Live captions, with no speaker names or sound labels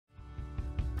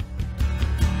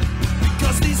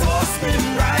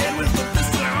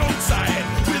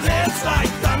Just like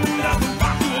thunder,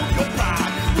 rock your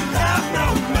pride. We have no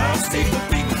mercy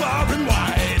for big, far and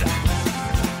wide.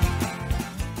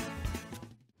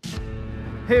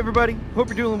 Hey everybody, hope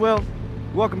you're doing well.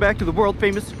 Welcome back to the world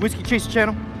famous Whiskey Chaser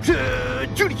channel.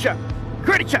 Judy Chop,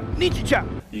 Karate Chop, Ninja Chop.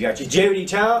 You got your Judy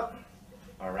Chop,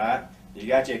 alright. You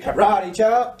got your Karate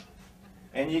Chop,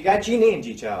 and you got your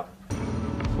Ninja Chop.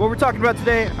 What we're talking about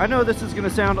today, I know this is going to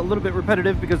sound a little bit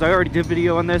repetitive because I already did a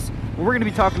video on this, but we're going to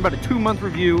be talking about a 2-month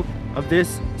review of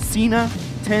this SENA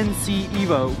 10C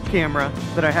EVO camera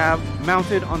that I have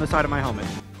mounted on the side of my helmet.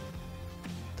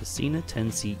 The SENA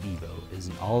 10C EVO is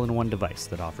an all-in-one device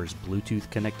that offers Bluetooth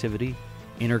connectivity,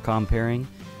 intercom pairing,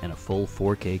 and a full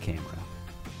 4K camera.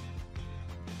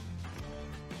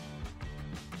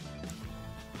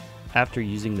 After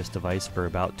using this device for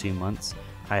about 2 months,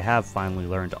 I have finally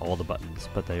learned all the buttons,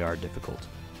 but they are difficult.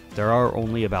 There are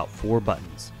only about 4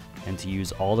 buttons, and to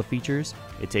use all the features,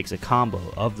 it takes a combo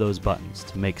of those buttons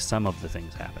to make some of the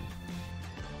things happen.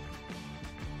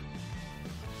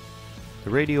 The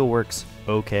radio works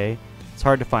okay. It's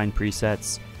hard to find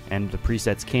presets, and the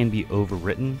presets can be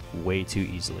overwritten way too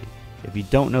easily. If you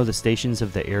don't know the stations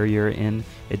of the area you're in,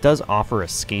 it does offer a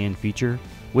scan feature,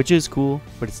 which is cool,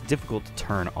 but it's difficult to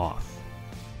turn off.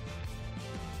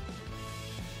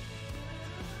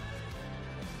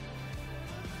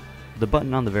 The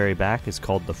button on the very back is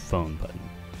called the phone button.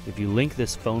 If you link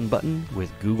this phone button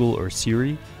with Google or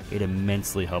Siri, it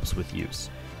immensely helps with use.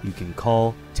 You can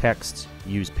call, text,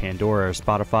 use Pandora or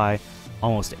Spotify,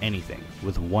 almost anything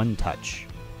with one touch.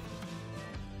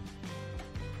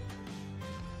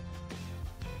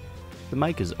 The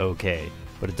mic is okay,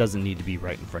 but it doesn't need to be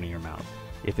right in front of your mouth.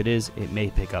 If it is, it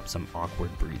may pick up some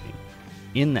awkward breathing.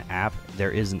 In the app,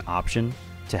 there is an option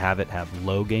to have it have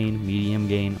low gain, medium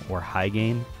gain, or high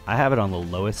gain. I have it on the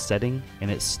lowest setting,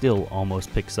 and it still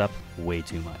almost picks up way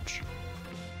too much.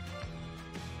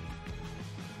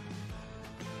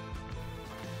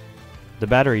 The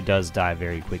battery does die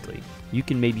very quickly. You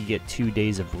can maybe get 2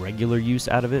 days of regular use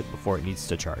out of it before it needs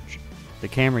to charge. The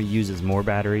camera uses more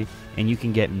battery, and you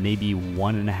can get maybe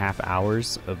 1.5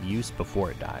 hours of use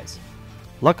before it dies.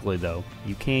 Luckily though,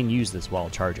 you can use this while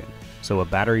charging, so a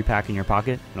battery pack in your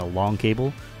pocket and a long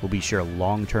cable will be sure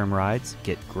long-term rides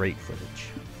get great footage.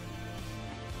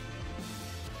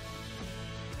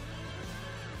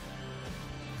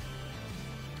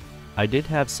 I did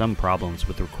have some problems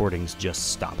with recordings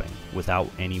just stopping without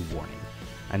any warning.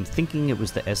 I'm thinking it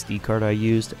was the SD card I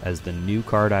used, as the new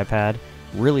card I've had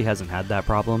really hasn't had that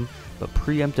problem, but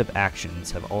preemptive actions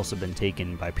have also been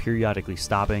taken by periodically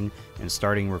stopping and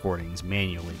starting recordings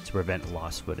manually to prevent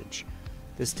lost footage.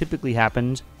 This typically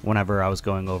happened whenever I was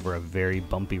going over a very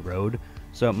bumpy road,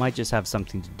 so it might just have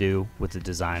something to do with the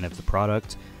design of the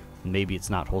product. Maybe it's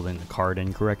not holding the card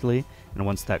in correctly, and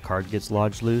once that card gets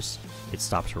lodged loose, it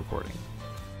stops recording.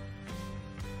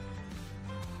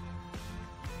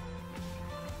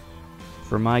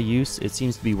 For my use, it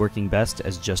seems to be working best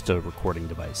as just a recording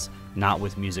device, not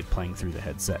with music playing through the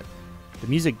headset. The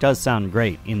music does sound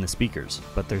great in the speakers,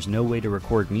 but there's no way to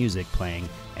record music playing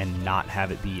and not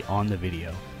have it be on the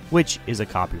video, which is a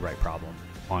copyright problem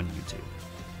on YouTube.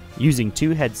 Using 2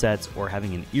 headsets or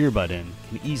having an earbud in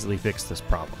can easily fix this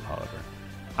problem, however.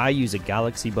 I use a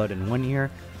Galaxy Bud in one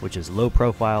ear, which is low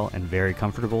profile and very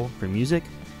comfortable for music,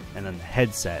 and then the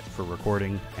headset for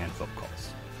recording and phone calls.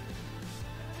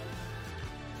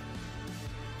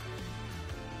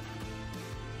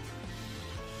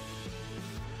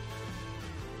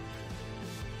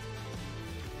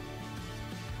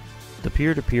 The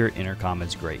peer-to-peer intercom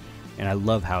is great, and I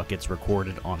love how it gets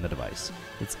recorded on the device.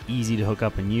 It's easy to hook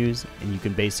up and use, and you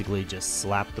can basically just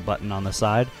slap the button on the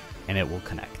side and it will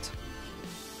connect.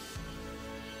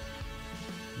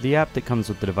 The app that comes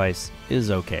with the device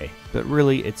is okay, but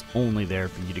really it's only there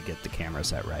for you to get the camera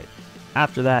set right.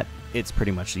 After that, it's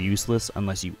pretty much useless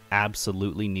unless you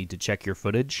absolutely need to check your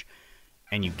footage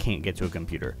and you can't get to a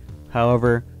computer.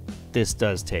 However, this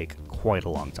does take quite a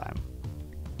long time.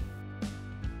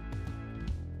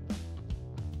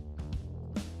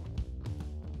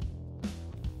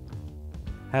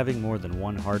 Having more than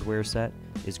one hardware set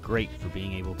is great for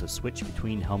being able to switch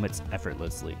between helmets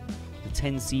effortlessly. The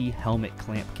 10C helmet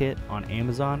clamp kit on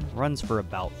Amazon runs for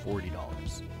about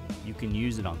 $40. You can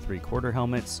use it on 3/4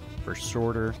 helmets for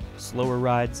shorter, slower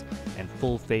rides, and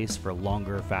full face for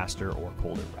longer, faster, or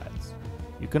colder rides.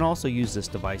 You can also use this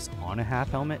device on a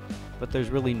half helmet, but there's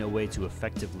really no way to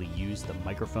effectively use the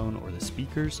microphone or the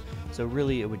speakers, so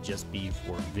really it would just be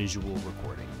for visual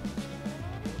recording.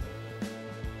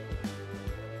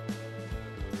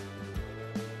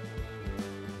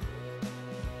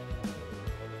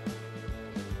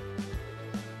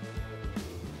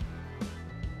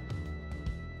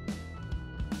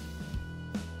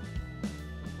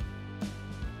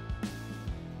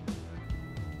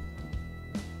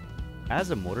 As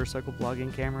a motorcycle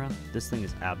vlogging camera, this thing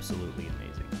is absolutely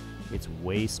amazing. It's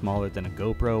way smaller than a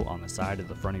GoPro on the side of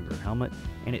the front of your helmet,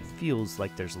 and it feels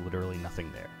like there's literally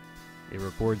nothing there. It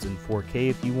records in 4K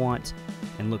if you want,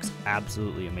 and looks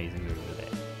absolutely amazing during the day.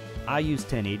 I use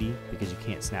 1080 because you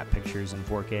can't snap pictures in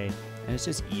 4K, and it's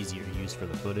just easier to use for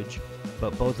the footage,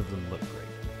 but both of them look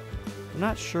great. I'm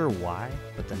not sure why,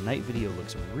 but the night video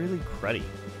looks really cruddy.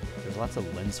 There's lots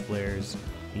of lens flares,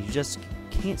 and you just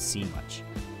can't see much.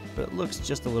 But it looks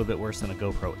just a little bit worse than a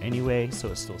GoPro anyway, so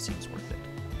it still seems worth it.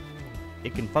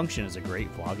 It can function as a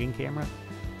great vlogging camera,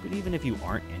 but even if you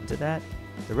aren't into that,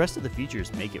 the rest of the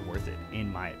features make it worth it, in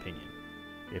my opinion.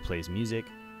 It plays music,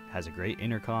 has a great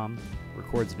intercom,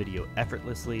 records video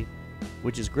effortlessly,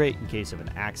 which is great in case of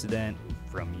an accident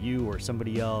from you or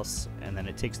somebody else, and then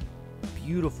it takes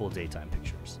beautiful daytime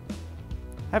pictures.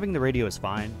 Having the radio is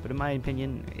fine, but in my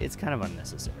opinion, it's kind of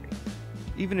unnecessary.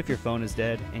 Even if your phone is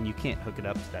dead and you can't hook it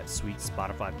up to that sweet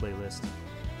Spotify playlist,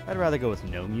 I'd rather go with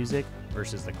no music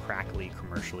versus the crackly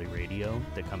commercially radio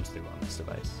that comes through on this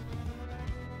device.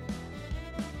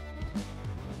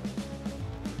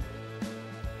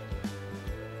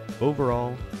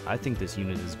 Overall, I think this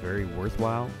unit is very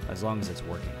worthwhile as long as it's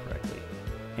working correctly.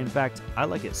 In fact, I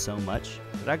like it so much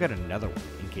that I got another one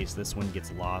in case this one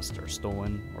gets lost or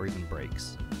stolen or even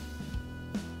breaks.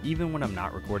 Even when I'm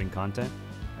not recording content,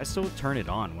 I still turn it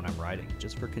on when I'm riding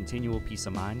just for continual peace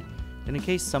of mind, and in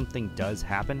case something does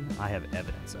happen, I have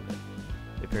evidence of it.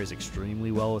 It pairs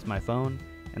extremely well with my phone,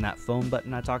 and that phone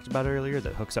button I talked about earlier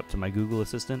that hooks up to my Google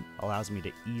Assistant allows me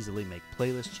to easily make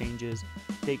playlist changes,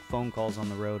 take phone calls on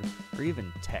the road, or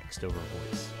even text over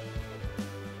voice.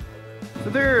 So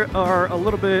there are a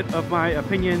little bit of my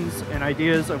opinions and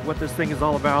ideas of what this thing is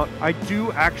all about. I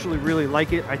do actually really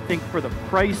like it. I think for the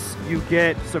price, you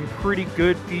get some pretty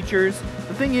good features.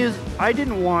 The thing is, I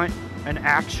didn't want an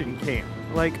action cam.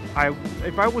 Like,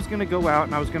 if I was gonna go out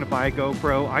and I was gonna buy a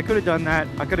GoPro, I could have done that.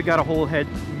 I could have got a whole head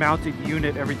mounted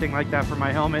unit, everything like that for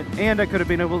my helmet, and I could have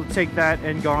been able to take that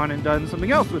and gone and done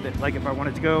something else with it. Like if I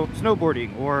wanted to go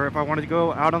snowboarding, or if I wanted to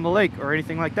go out on the lake or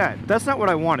anything like that. But that's not what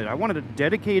I wanted. I wanted a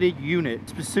dedicated unit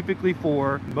specifically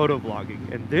for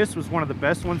motovlogging, and this was one of the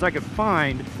best ones I could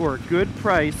find for a good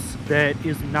price that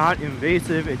is not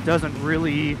invasive. It doesn't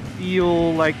really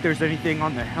feel like there's anything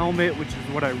on the helmet, which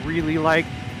is what I really like.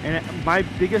 And my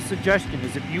biggest suggestion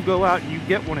is if you go out and you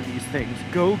get one of these things,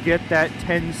 go get that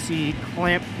 10C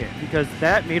clamp kit, because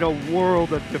that made a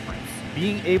world of difference.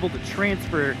 Being able to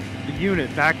transfer the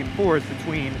unit back and forth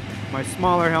between my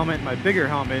smaller helmet and my bigger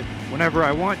helmet whenever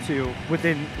I want to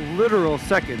within literal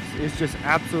seconds is just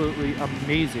absolutely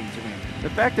amazing to me. The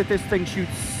fact that this thing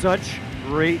shoots such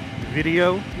great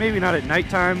video, maybe not at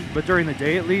nighttime, but during the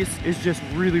day at least, is just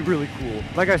really, really cool.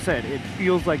 Like I said, it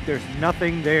feels like there's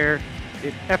nothing there.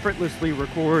 It effortlessly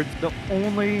records. The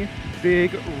only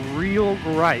big real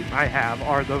gripe I have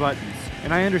are the buttons.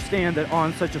 And I understand that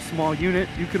on such a small unit,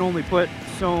 you can only put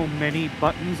so many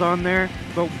buttons on there,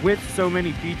 but with so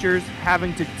many features,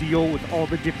 having to deal with all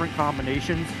the different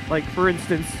combinations, like for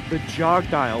instance, the jog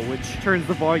dial, which turns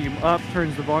the volume up,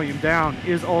 turns the volume down,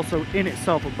 is also in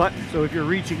itself a button. So if you're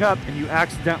reaching up and you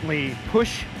accidentally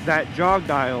push that jog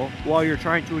dial while you're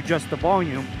trying to adjust the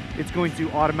volume, it's going to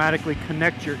automatically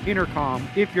connect your intercom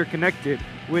if you're connected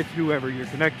with whoever you're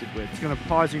connected with. It's going to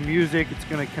pause your music, it's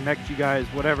going to connect you guys,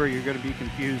 whatever. You're going to be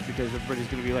confused because everybody's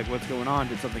going to be like, what's going on?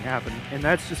 Did something happen? And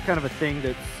that's just kind of a thing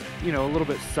that's, you know, a little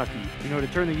bit sucky. You know, to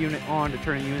turn the unit on, to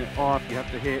turn the unit off, you have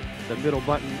to hit the middle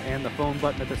button and the phone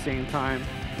button at the same time,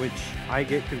 which I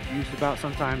get confused about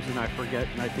sometimes, and I forget,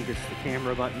 and I think it's the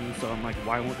camera button, so I'm like,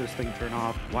 why won't this thing turn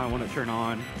off? Why won't it turn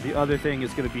on? The other thing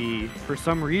is going to be, for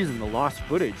some reason, the lost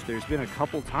footage. There's been a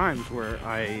couple times where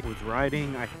I was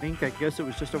riding, I guess it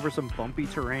was just over some bumpy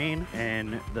terrain,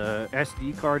 and the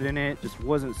SD card in it just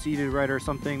wasn't seated right or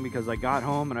something, because I got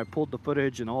home and I pulled the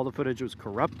footage and all the footage was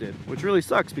corrupted, which really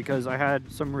sucks because I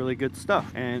had some really good stuff.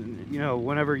 And, you know,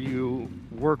 whenever you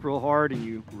work real hard and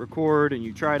you record and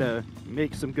you try to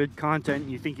make some good content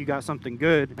and you think you got something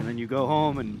good, and then you go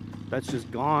home and that's just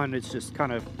gone, it's just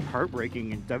kind of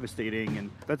heartbreaking and devastating,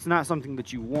 and that's not something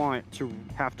that you want to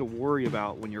have to worry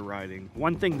about when you're riding.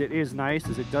 One thing that is nice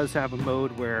is it does have a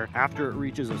mode where after it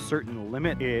reaches a certain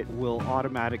limit, it will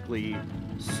automatically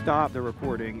stop the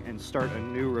recording and start a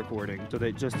new recording so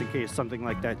that just in case something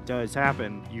like that does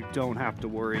happen, you don't have to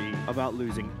worry about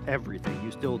losing everything.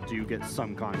 You still do get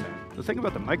some content. The thing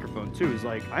about the microphone too is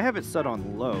like I have it set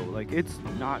on low. Like it's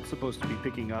not supposed to be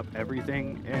picking up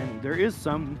everything, and there is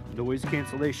some noise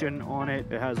cancellation on it.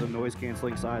 It has a noise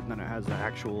canceling side and then it has the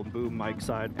actual boom mic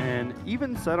side. And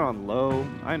even set on low,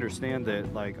 I understand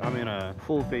that like I'm in a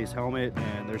full face helmet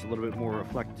and there's a little bit more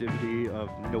reflectivity of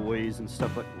noise and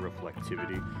stuff like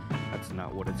reflectivity. That's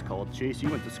not what it's called. Chase, you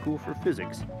went to school for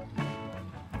physics.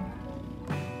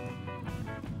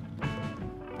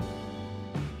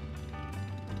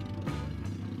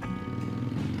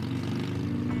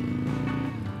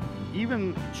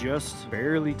 Even just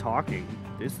barely talking,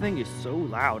 this thing is so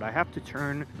loud. I have to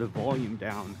turn the volume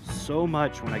down so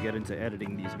much when I get into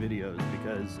editing these videos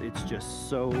because it's just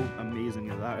so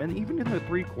amazingly loud. And even in the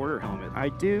 3/4 helmet, I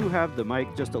do have the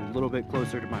mic just a little bit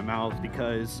closer to my mouth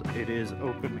because it is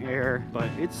open air, but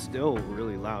it's still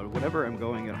really loud. Whenever I'm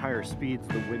going at higher speeds,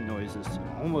 the wind noise is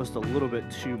almost a little bit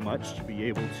too much to be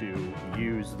able to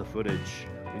use the footage.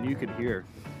 And you can hear,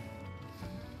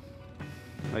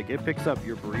 like, it picks up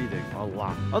your breathing a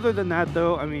lot. Other than that,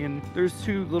 though, I mean, there's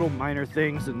two little minor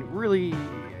things, and really,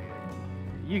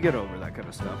 you get over that kind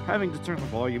of stuff. Having to turn the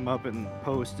volume up in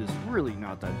post is really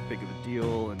not that big of a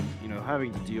deal, and, you know,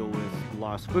 having to deal with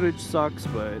lost footage sucks,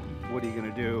 but what are you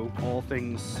gonna do? All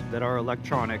things that are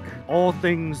electronic, all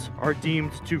things are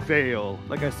deemed to fail.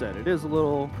 Like I said, it is a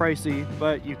little pricey,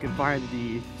 but you can find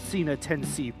the SENA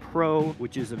 10C Pro,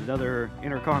 which is another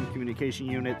intercom communication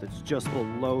unit that's just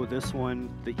below this one.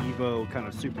 The EVO kind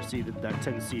of superseded that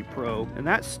 10C Pro, and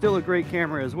that's still a great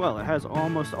camera as well. It has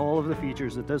almost all of the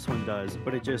features that this one does,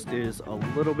 but it just is a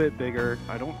little bit bigger.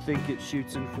 I don't think it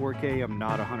shoots in 4K. I'm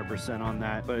not 100% on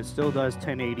that, but it still does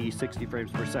 1080, 60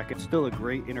 frames per second. Still a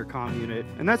great intercom unit.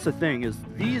 And that's the thing, is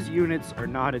these units are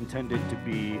not intended to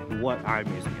be what I'm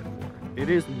using it for. It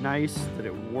is nice that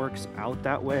it works out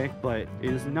that way, but it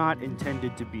is not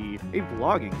intended to be a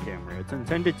vlogging camera. It's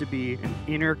intended to be an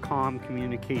intercom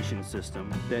communication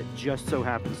system that just so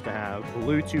happens to have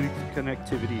Bluetooth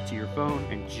connectivity to your phone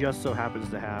and just so happens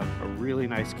to have a really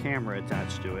nice camera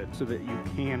attached to it so that you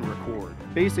can record.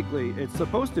 Basically, it's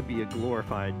supposed to be a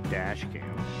glorified dash cam.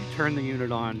 You turn the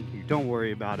unit on, you don't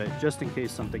worry about it. Just in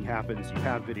case something happens, you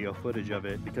have video footage of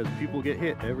it because people get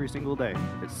hit every single day.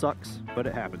 It sucks, but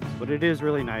it happens. But it is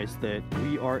really nice that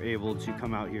we are able to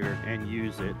come out here and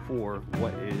use it for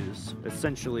what is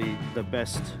essentially the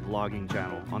best vlogging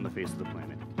channel on the face of the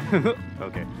planet.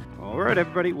 Okay. Alright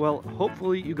everybody, well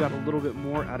hopefully you got a little bit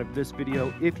more out of this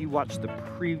video. If you watched the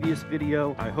previous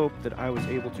video, I hope that I was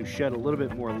able to shed a little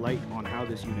bit more light on how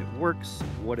this unit works,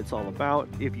 what it's all about.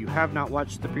 If you have not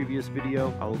watched the previous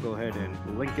video, I will go ahead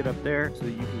and link it up there so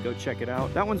that you can go check it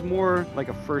out. That one's more like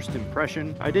a first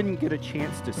impression. I didn't get a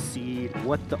chance to see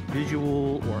what the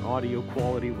visual or audio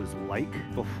quality was like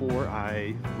before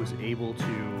I was able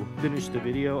to finish the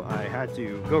video. I had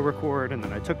to go record and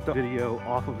then I took the video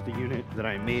off of the unit that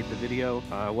I made the video.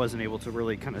 I wasn't able to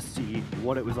really kind of see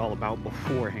what it was all about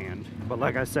beforehand. But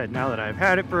like I said, now that I've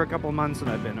had it for a couple months and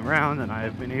I've been around and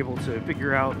I've been able to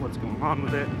figure out what's going on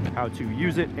with it, how to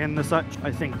use it and the such,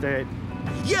 I think that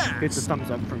it's a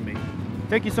thumbs up from me.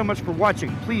 Thank you so much for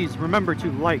watching. Please remember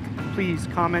to like, please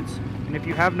comment, and if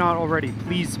you have not already,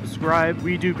 please subscribe.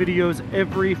 We do videos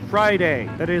every Friday.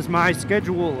 That is my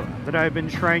schedule that I've been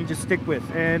trying to stick with,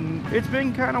 and it's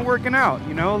been kind of working out,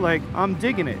 you know, like I'm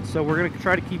digging it. So we're gonna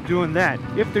try to keep doing that.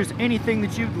 If there's anything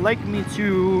that you'd like me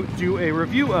to do a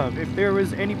review of, if there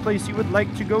was any place you would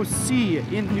like to go see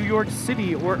in New York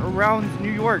City or around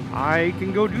New York, I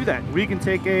can go do that. We can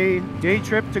take a day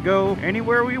trip to go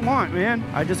anywhere we want, man.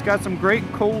 I just got some great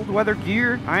cold weather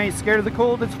gear. I ain't scared of the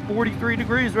cold. It's 43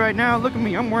 degrees right now. Look at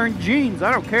me, I'm wearing jeans.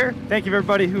 I don't care. Thank you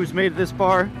everybody who's made it this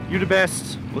far. You the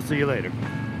best. We'll see you later.